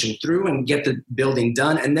legislation through and get the building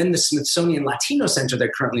done. And then the Smithsonian Latino Center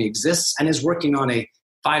that currently exists and is working on a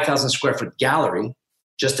 5,000 square foot gallery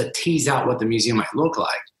just to tease out what the museum might look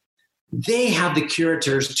like. They have the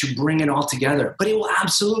curators to bring it all together, but it will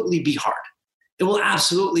absolutely be hard. It will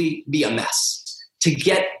absolutely be a mess to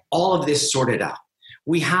get all of this sorted out.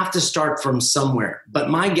 We have to start from somewhere, but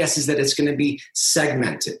my guess is that it's going to be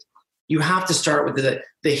segmented. You have to start with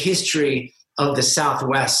the history of the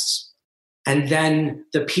Southwest and then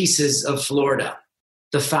the pieces of Florida.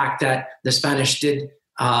 The fact that the Spanish did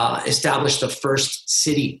establish the first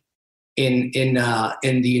city in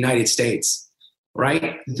the United States,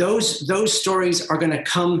 right? Those stories are going to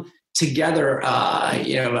come together. I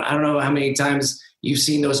don't know how many times you've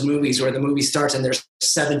seen those movies where the movie starts and there's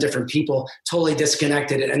 7 different people totally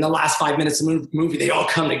disconnected. And in the last 5 minutes of the movie, they all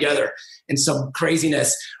come together in some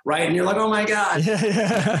craziness, right? And you're like, oh my God.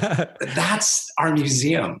 Yeah. That's our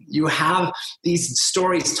museum. You have these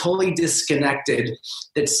stories totally disconnected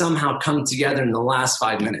that somehow come together in the last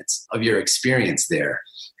 5 minutes of your experience there.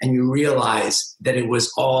 And you realize that it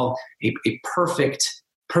was all a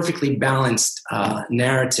perfectly balanced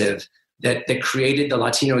narrative that created the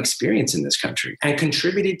Latino experience in this country and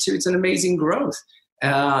contributed to its amazing growth.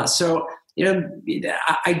 I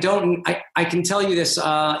can tell you this,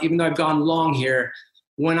 even though I've gone long here,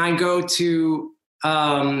 when I go to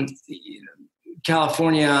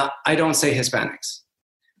California, I don't say Hispanics.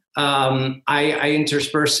 I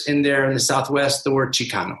intersperse in there in the Southwest the word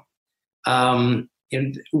Chicano.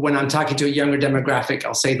 When I'm talking to a younger demographic,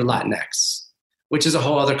 I'll say the Latinx, which is a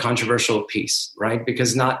whole other controversial piece, right?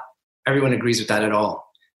 Because not everyone agrees with that at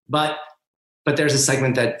all. But there's a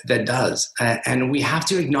segment that does. And we have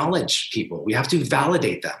to acknowledge people. We have to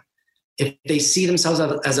validate them. If they see themselves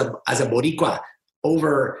as a Boricua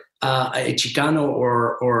over a Chicano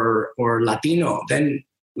or Latino, then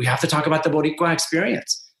we have to talk about the Boricua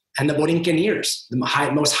experience and the Borinqueneers, the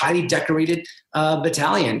most highly decorated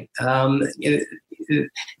battalion.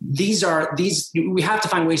 These we have to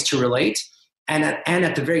find ways to relate and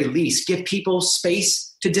at the very least give people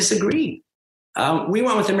space to disagree. We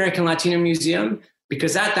went with the American Latino Museum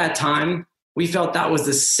because at that time we felt that was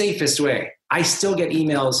the safest way. I still get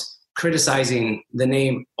emails criticizing the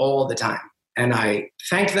name all the time, and I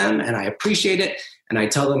thank them and I appreciate it, and I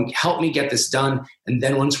tell them, help me get this done. And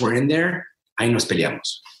then once we're in there, ahí nos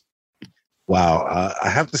peleamos. Wow. I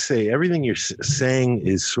have to say, everything you're saying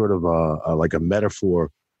is sort of like a metaphor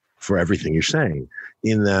for everything you're saying,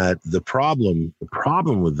 in that the problem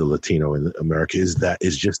with the Latino in America is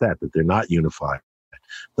just that they're not unified.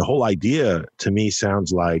 The whole idea to me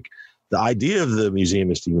sounds like the idea of the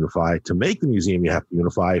museum is to unify. To make the museum, you have to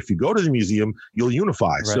unify. If you go to the museum, you'll unify.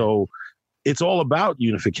 Right. So it's all about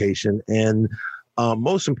unification. And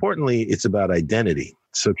most importantly, it's about identity.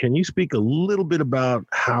 So can you speak a little bit about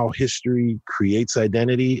how history creates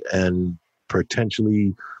identity and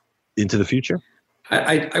potentially into the future?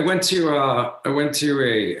 I went to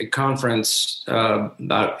a conference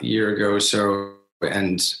about a year ago or so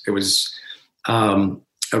and it was a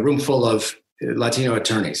room full of Latino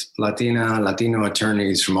attorneys, Latino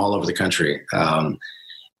attorneys from all over the country.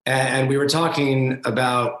 And we were talking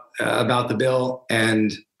about the bill,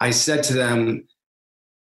 and I said to them,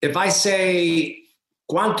 if I say,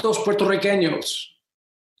 ¿cuántos puertorriqueños?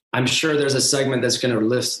 I'm sure there's a segment that's going to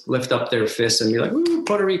lift up their fists and be like, ooh,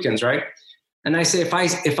 Puerto Ricans, right? And I say,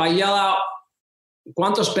 if I yell out,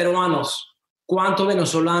 ¿cuántos peruanos? ¿Cuántos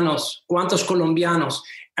venezolanos? ¿Cuántos colombianos?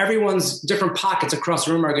 Everyone's different pockets across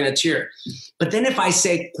the room are going to cheer. But then if I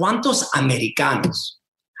say, ¿cuántos americanos?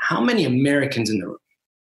 How many Americans in the room?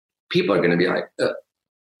 People are going to be like,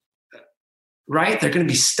 right? They're going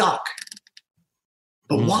to be stuck.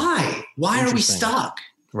 But why? Why are we stuck?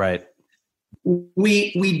 Right.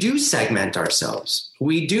 We do segment ourselves.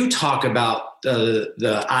 We do talk about the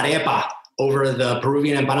arepa over the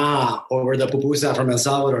Peruvian empanada, over the pupusa from El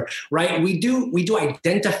Salvador, right? We do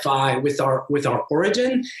identify with our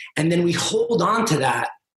origin, and then we hold on to that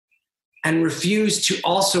and refuse to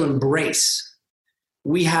also embrace.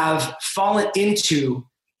 We have fallen into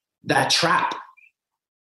that trap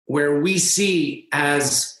where we see,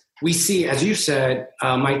 as you said,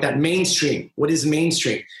 Mike, that mainstream. What is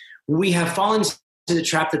mainstream? We have fallen into the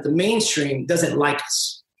trap that the mainstream doesn't like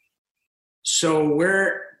us. So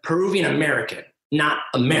we're Peruvian American, not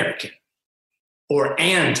American,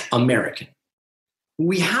 and American.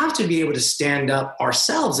 We have to be able to stand up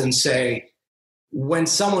ourselves and say, when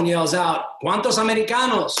someone yells out, ¿cuántos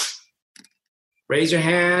americanos? Raise your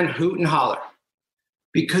hand, hoot and holler.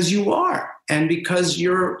 Because you are, and because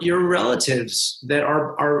your relatives that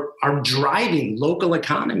are driving local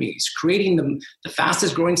economies, creating the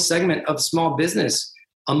fastest growing segment of small business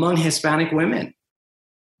among Hispanic women.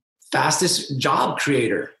 Fastest job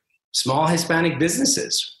creator, small Hispanic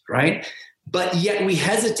businesses, right? But yet we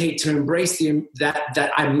hesitate to embrace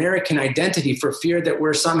that American identity for fear that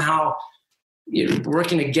we're somehow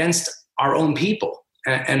working against our own people,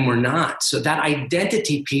 and we're not. So that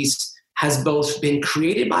identity piece has both been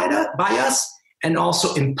created by us and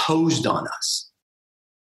also imposed on us.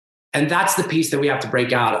 And that's the piece that we have to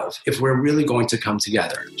break out of if we're really going to come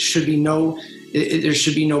together. There should be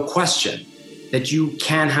no question that you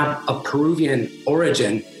can have a Peruvian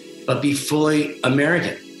origin, but be fully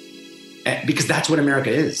American. Because that's what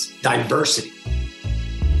America is, diversity.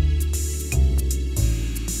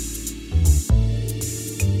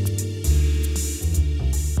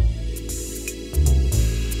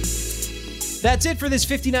 That's it for this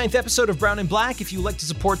 59th episode of Brown and Black. If you'd like to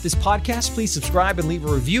support this podcast, please subscribe and leave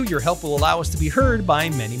a review. Your help will allow us to be heard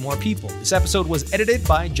by many more people. This episode was edited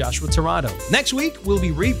by Joshua Tirado. Next week, we'll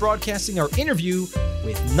be rebroadcasting our interview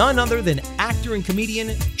with none other than actor and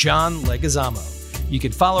comedian John Leguizamo. You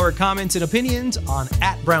can follow our comments and opinions on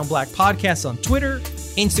 @BrownBlackPodcast on Twitter,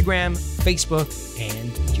 Instagram, Facebook,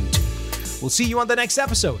 and YouTube. We'll see you on the next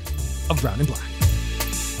episode of Brown and Black.